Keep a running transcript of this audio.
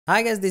Hi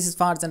guys, this is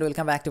Farz and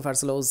welcome back to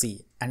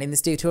Farzzology. And in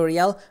this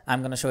tutorial,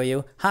 I'm gonna show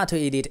you how to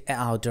edit an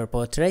outdoor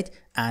portrait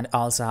and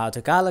also how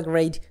to color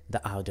grade the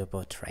outdoor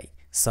portrait.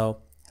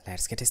 So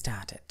let's get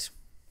started.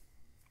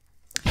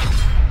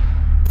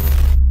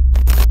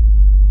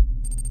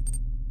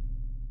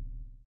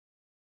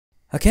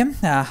 Okay,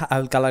 I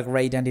will color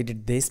grade and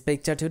edit this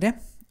picture today.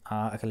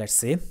 Okay, let's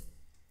see.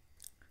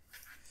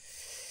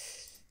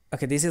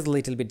 Okay, this is a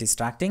little bit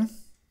distracting.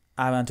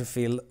 I want to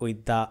fill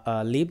with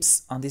the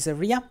leaves on this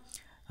area.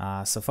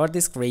 So for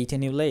this, create a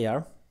new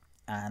layer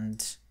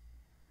and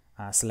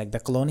select the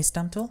clone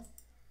stamp tool.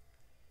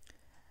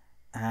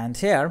 And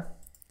here,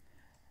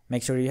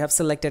 make sure you have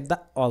selected the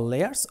all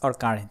layers or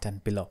current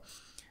and below.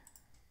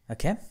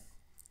 Okay,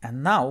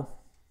 and now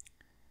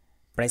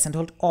press and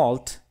hold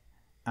Alt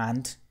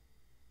and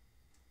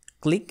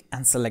click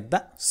and select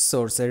the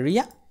source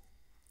area.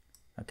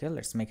 Okay,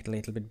 let's make it a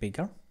little bit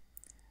bigger,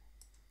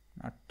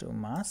 not too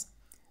much.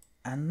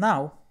 And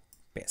now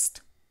paste.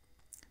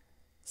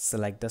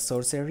 Select the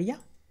source area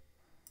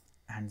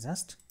and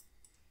just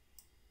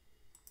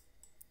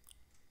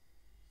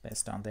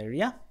paste on the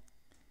area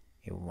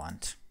you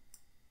want.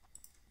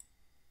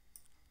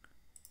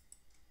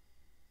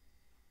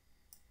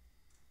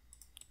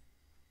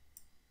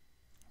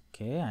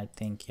 Okay, I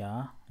think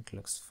yeah, it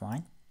looks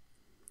fine.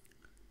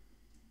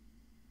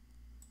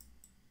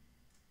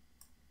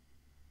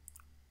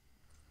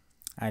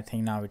 I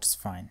think now it's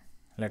fine.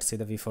 Let's see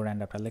the before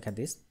and after. Look at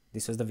this.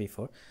 This was the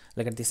before.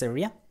 Look at this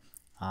area.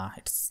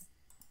 It's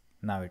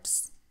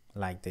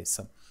like this.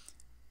 So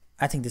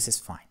I think this is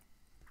fine.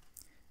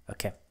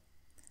 Okay.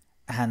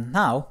 And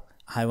now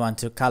I want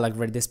to color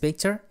grade this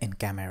picture in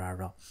camera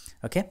raw.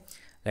 Okay.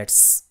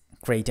 Let's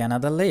create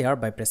another layer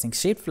by pressing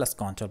Shift plus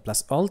Ctrl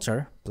plus Alt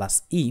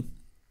plus E.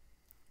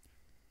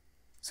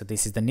 So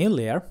this is the new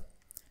layer.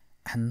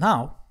 And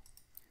now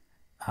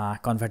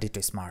convert it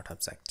to Smart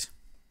Object.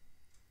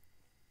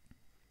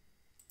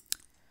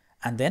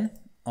 And then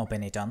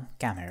open it on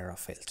camera raw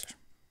filter.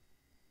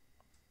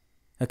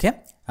 Okay,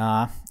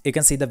 you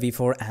can see the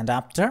before and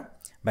after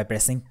by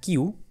pressing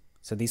Q.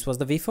 So this was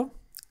the before,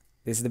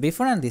 this is the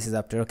before, and this is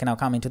after. Okay, now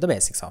come into the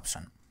basics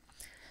option.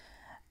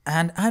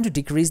 And I have to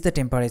decrease the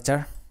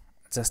temperature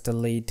just a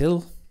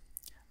little,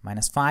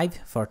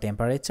 -5 for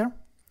temperature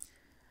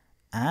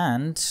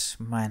and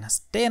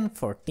 -10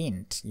 for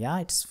tint. Yeah,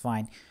 it's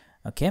fine.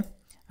 Okay,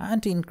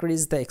 and to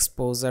increase the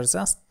exposure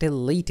just a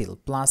little,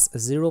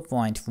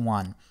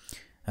 +0.1.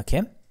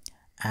 okay,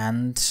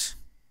 and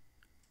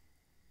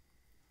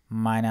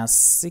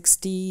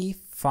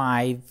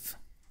 -65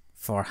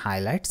 for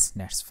highlights,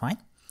 that's fine,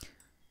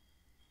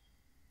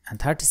 and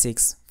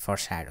 36 for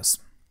shadows.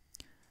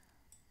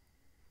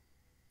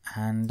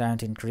 And I have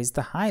to increase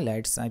the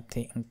highlights, I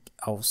think.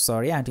 Oh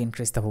sorry, I have to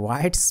increase the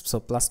whites,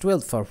 so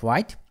 +12 for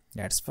white,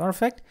 that's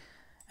perfect,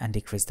 and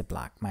decrease the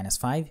black,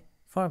 -5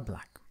 for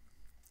black.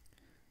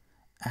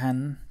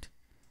 And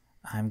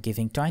I'm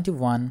giving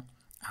 21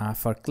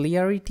 for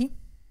clarity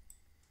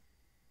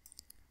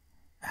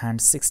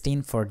and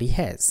 16 for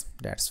dehaze,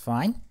 that's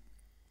fine.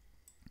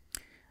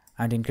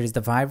 And increase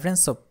the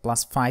vibrance, so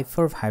 +5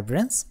 for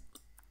vibrance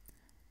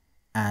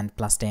and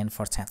 +10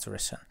 for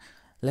saturation.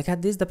 Look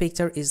at this, the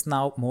picture is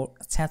now more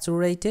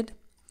saturated.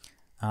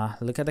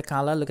 Look at the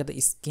color, look at the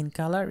skin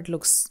color, it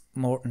looks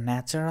more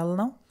natural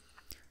now.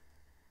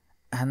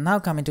 And now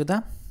come into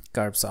the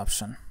curves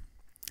option.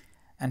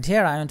 And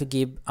here I want to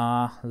give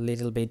a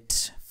little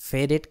bit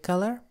faded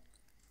color.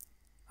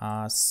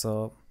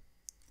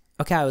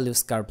 Okay, I will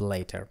use curve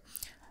later.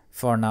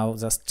 For now,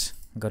 just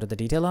go to the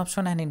detail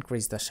option and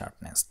increase the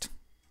sharpness.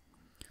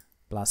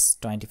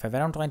 +25,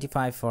 around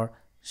 25 for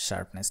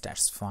sharpness,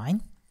 that's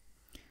fine.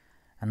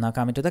 And now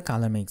come into the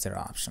color mixer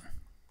option.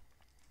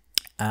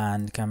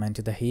 And come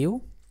into the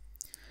hue.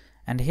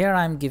 And here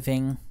I'm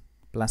giving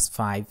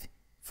 +5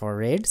 for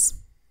reds.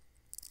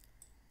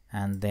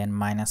 And then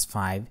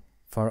 -5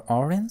 for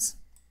orange.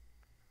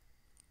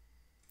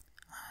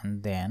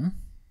 And then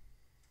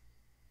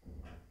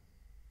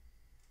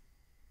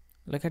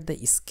look at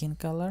the skin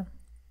color.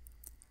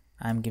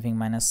 I'm giving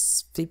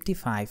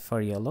 -55 for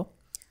yellow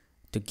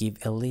to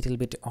give a little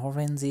bit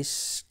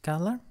orangish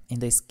color in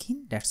the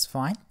skin, that's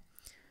fine.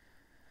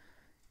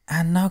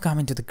 And now come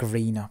into the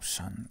green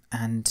option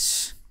and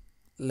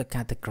look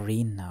at the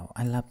green now.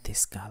 I love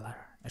this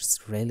color,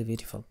 it's really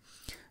beautiful.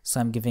 So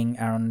I'm giving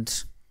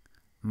around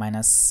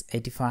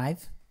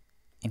 -85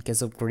 in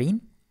case of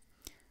green.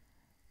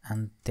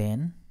 And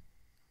then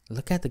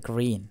look at the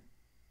green,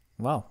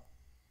 wow.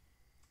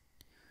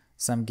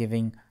 So I'm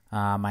giving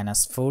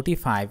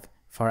 -45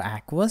 for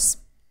aquas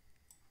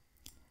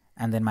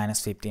and then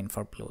 -15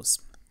 for blues,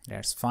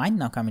 that's fine.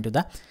 Now come into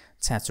the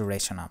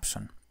saturation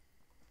option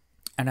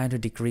and I have to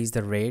decrease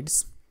the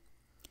reds.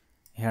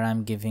 Here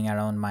I'm giving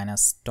around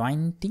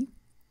 -20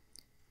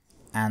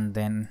 and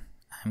then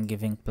I'm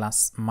giving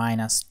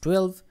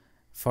 +12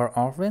 for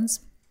orange.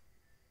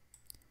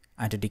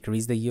 I have to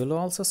decrease the yellow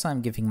also, so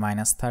I'm giving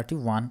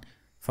 -31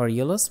 for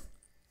yellows.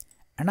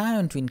 And I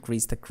want to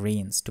increase the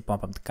greens to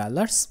pop up the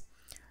colors.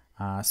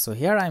 So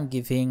here I'm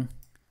giving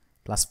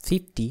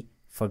 +50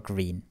 for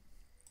green,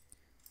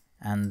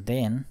 and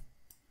then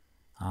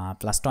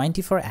plus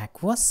 20 for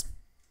aquas,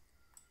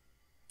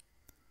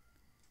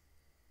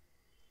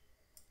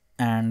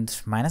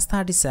 and minus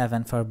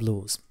 37 for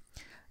blues.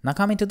 Now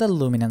coming to the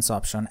luminance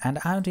option, and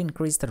I want to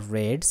increase the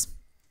reds,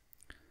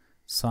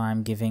 so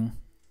I'm giving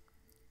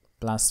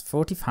plus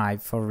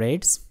 45 for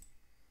reds,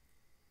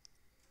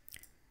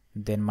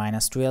 then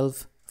minus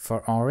 12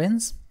 for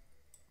orange,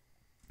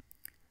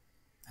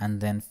 and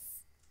then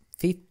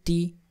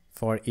 50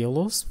 for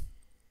yellows,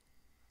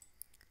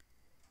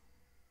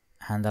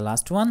 and the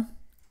last one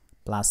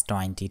plus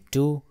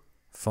 22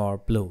 for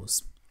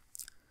blues.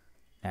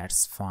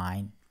 That's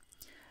fine.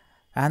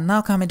 And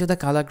now coming to the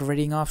color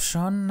grading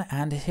option,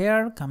 and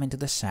here coming to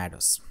the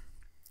shadows,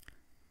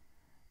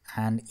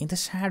 and in the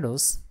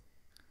shadows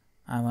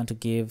I want to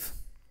give,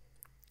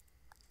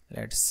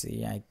 let's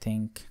see, I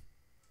think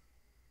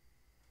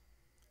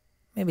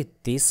maybe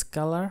this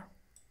color,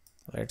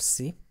 let's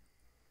see,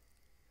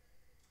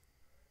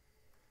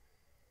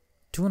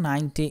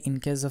 290 in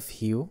case of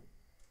hue.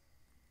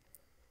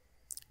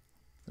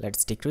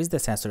 Let's decrease the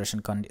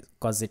saturation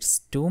because it's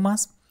too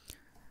much.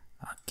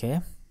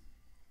 Okay,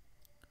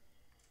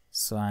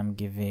 so I'm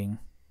giving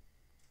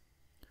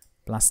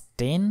plus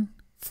 10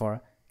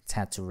 for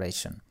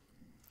saturation,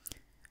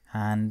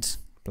 and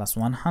plus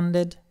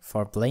 100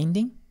 for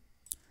blending,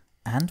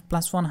 and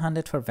plus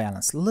 100 for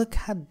balance. Look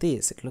at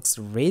this, it looks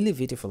really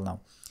beautiful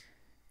now.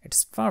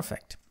 It's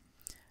perfect.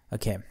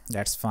 Okay,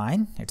 that's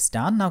fine, it's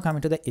done. Now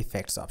coming to the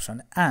effects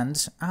option,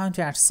 and I want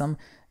to add some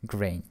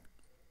grain.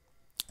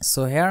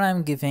 So here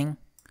I'm giving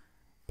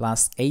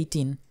plus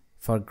 18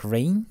 for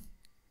grain,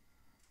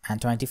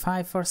 and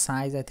 25 for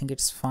size, I think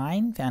it's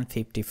fine, and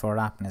 50 for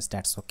roughness,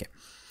 that's okay.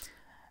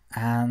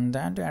 And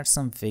I want to add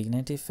some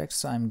vignette effects,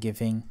 so I'm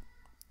giving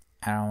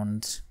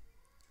around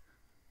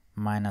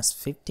minus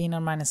 15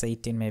 or minus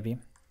 18 maybe.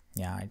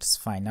 Yeah, it's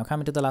fine. Now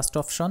coming to the last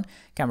option,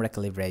 camera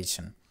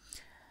calibration,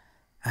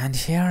 and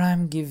here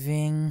I'm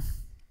giving,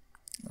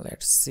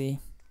 let's see,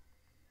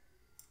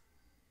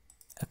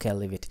 okay, I'll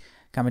leave it.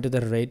 Coming to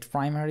the red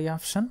primary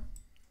option,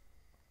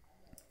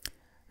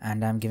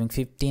 and I'm giving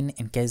 15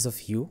 in case of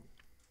hue,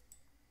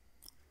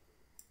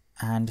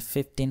 and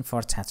 15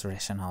 for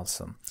saturation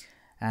also.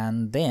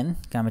 And then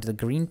coming to the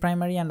green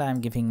primary, and I'm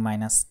giving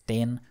minus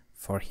 10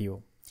 for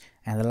hue.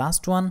 And the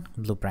last one,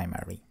 blue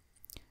primary,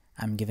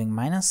 I'm giving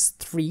minus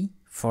 3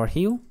 for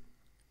hue,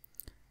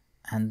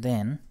 and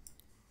then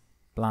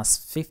plus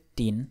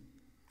 15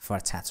 for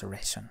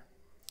saturation.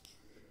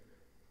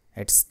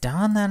 It's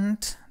done.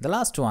 And the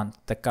last one,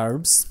 the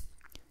curves.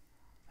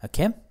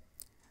 Okay,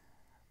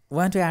 we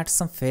want to add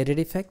some faded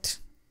effect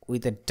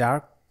with a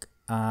dark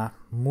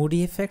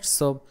moody effect,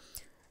 so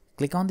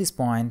click on this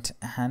point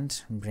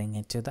and bring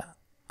it to the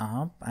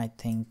up. I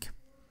think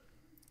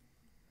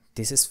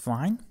this is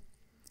fine.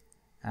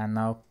 And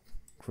now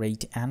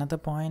create another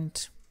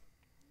point.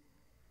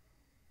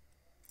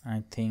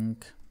 I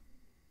think,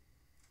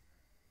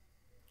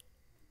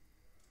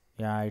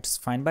 yeah, it's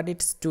fine, but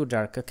it's too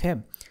dark. Okay,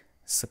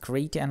 so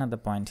create another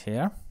point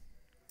here.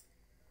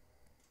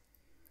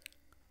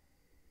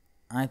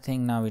 I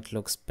think now it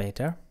looks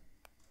better.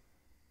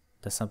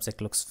 The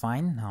subject looks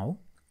fine now.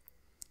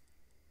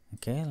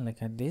 Okay,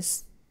 look at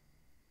this,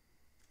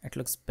 it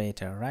looks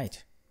better,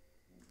 right?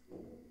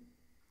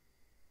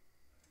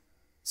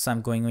 So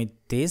I'm going with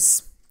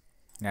this,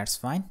 that's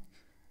fine.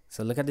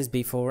 So look at this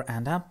before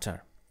and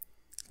after.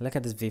 Look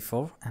at this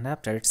before and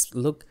after. It's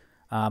look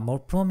more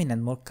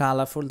prominent, more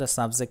colorful. The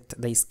subject,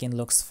 the skin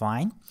looks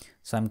fine.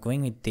 So I'm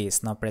going with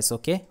this. Now press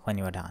OK when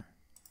you are done.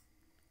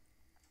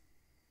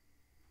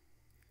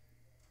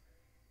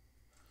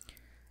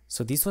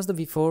 So this was the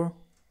before,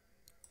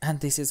 and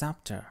this is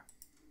after.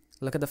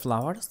 Look at the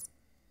flowers.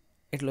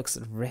 It looks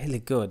really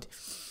good.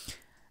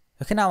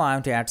 Okay, now I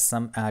want to add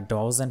some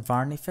dots and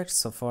burn effects.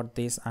 So for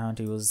this I want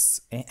to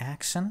use a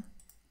action.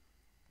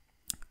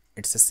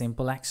 It's a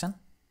simple action,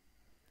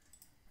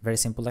 very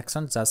simple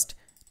action, just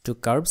two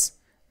curves.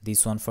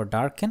 This one for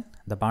darken,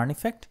 the burn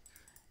effect,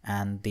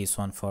 and this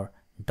one for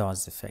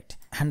dots effect,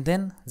 and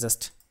then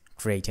just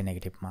create a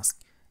negative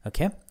mask.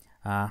 Okay,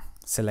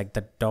 select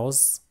the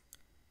dots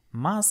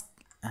mask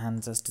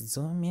and just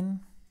zoom in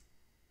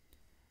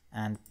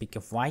and pick a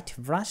white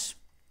brush,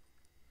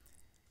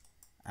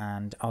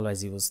 and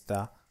always use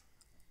the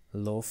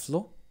low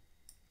flow,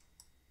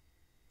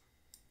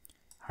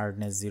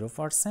 hardness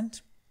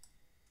 0%.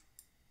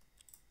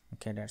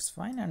 Okay, that's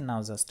fine. And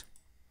now just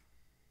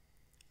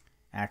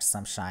add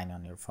some shine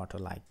on your photo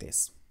like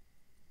this.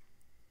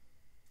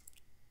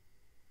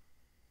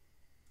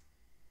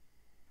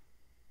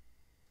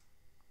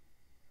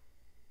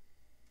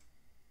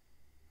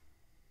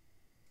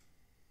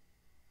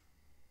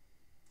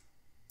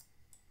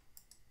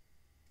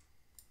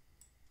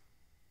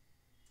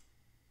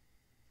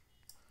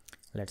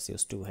 Let's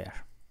use 2 here.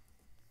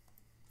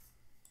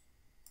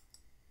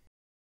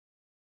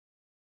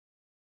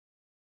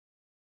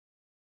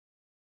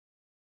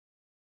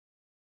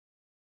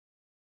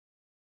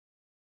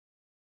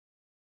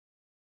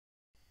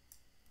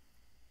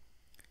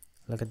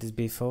 Look at this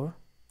before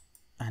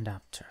and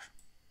after.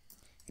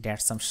 It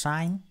adds some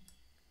shine.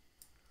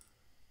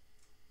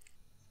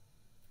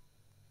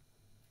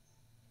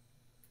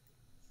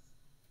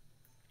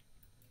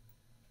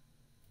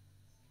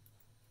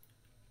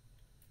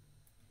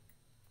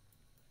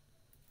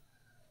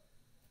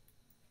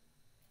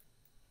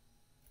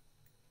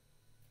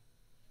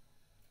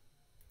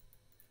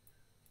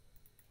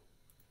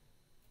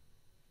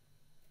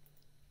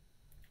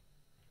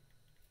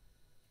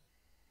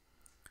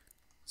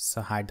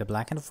 So hide the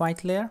black and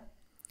white layer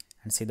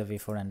and see the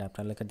before and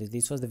after. Look at this.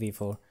 This was the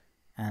before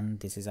and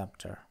this is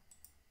after.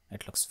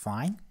 It looks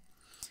fine.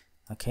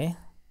 Okay.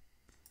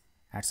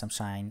 Add some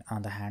shine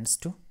on the hands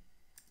too.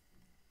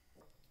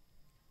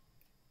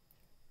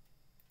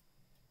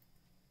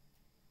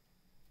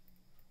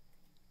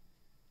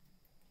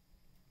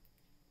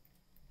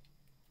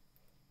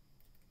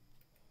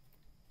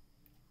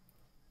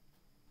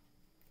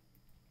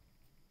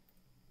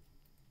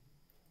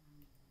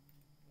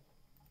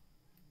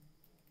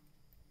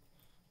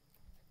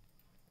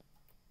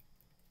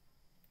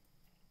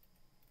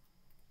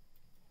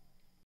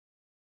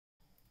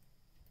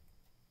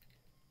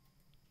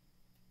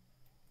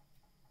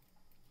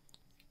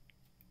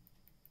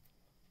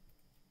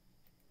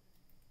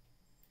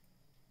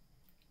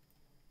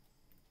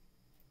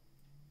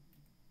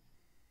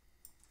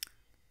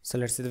 So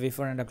let's see the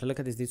before and after.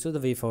 Look at this. This was the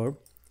before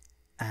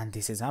and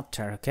this is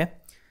after. Okay,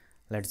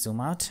 let's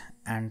zoom out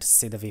and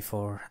see the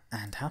before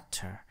and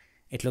after.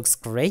 It looks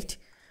great.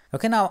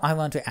 Okay, now I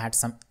want to add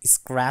some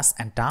scratch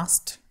and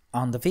dust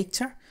on the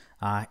picture.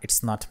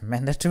 It's not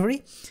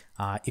mandatory.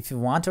 If you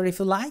want or if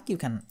you like, you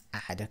can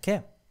add.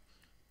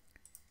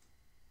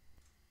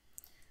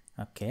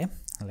 Okay,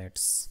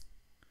 let's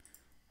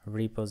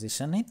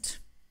reposition it.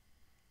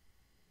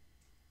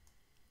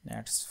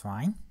 That's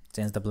fine.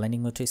 Change the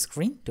blending mode to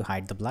screen to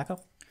hide the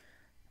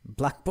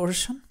black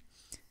portion.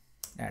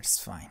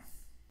 That's fine.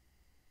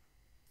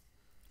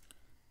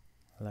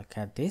 Look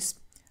at this.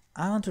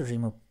 I want to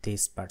remove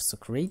this part, so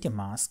create a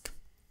mask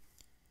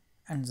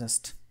and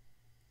just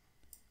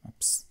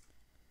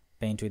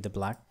paint with the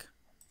black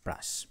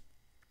brush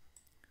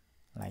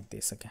like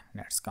this. Okay,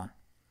 that's gone.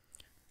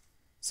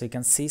 So you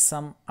can see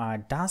some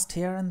dust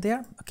here and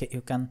there. Okay,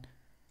 you can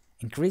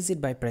increase it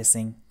by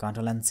pressing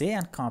Ctrl and J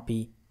and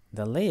copy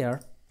the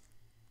layer,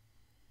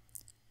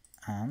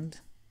 and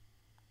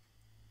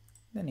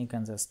then you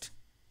can just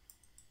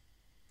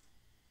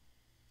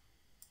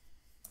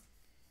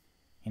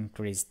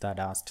increase the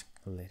dust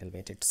a little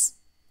bit.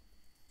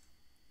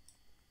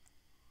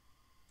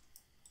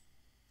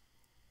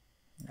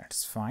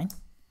 That's fine.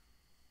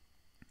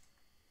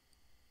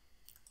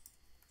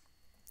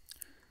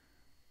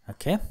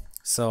 Okay,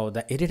 so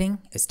the editing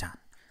is done.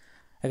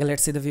 Okay,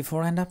 let's see the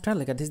before and after.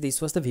 Look at this.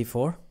 This was the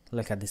before.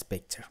 Look at this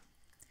picture,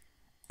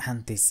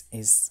 and this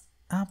is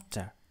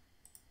after.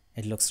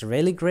 It looks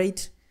really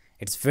great.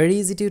 It's very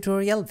easy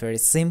tutorial, very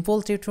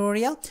simple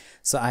tutorial.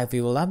 So I hope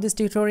you will love this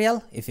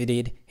tutorial. If you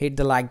did, hit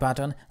the like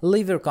button,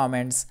 leave your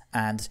comments,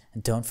 and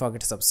don't forget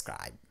to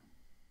subscribe.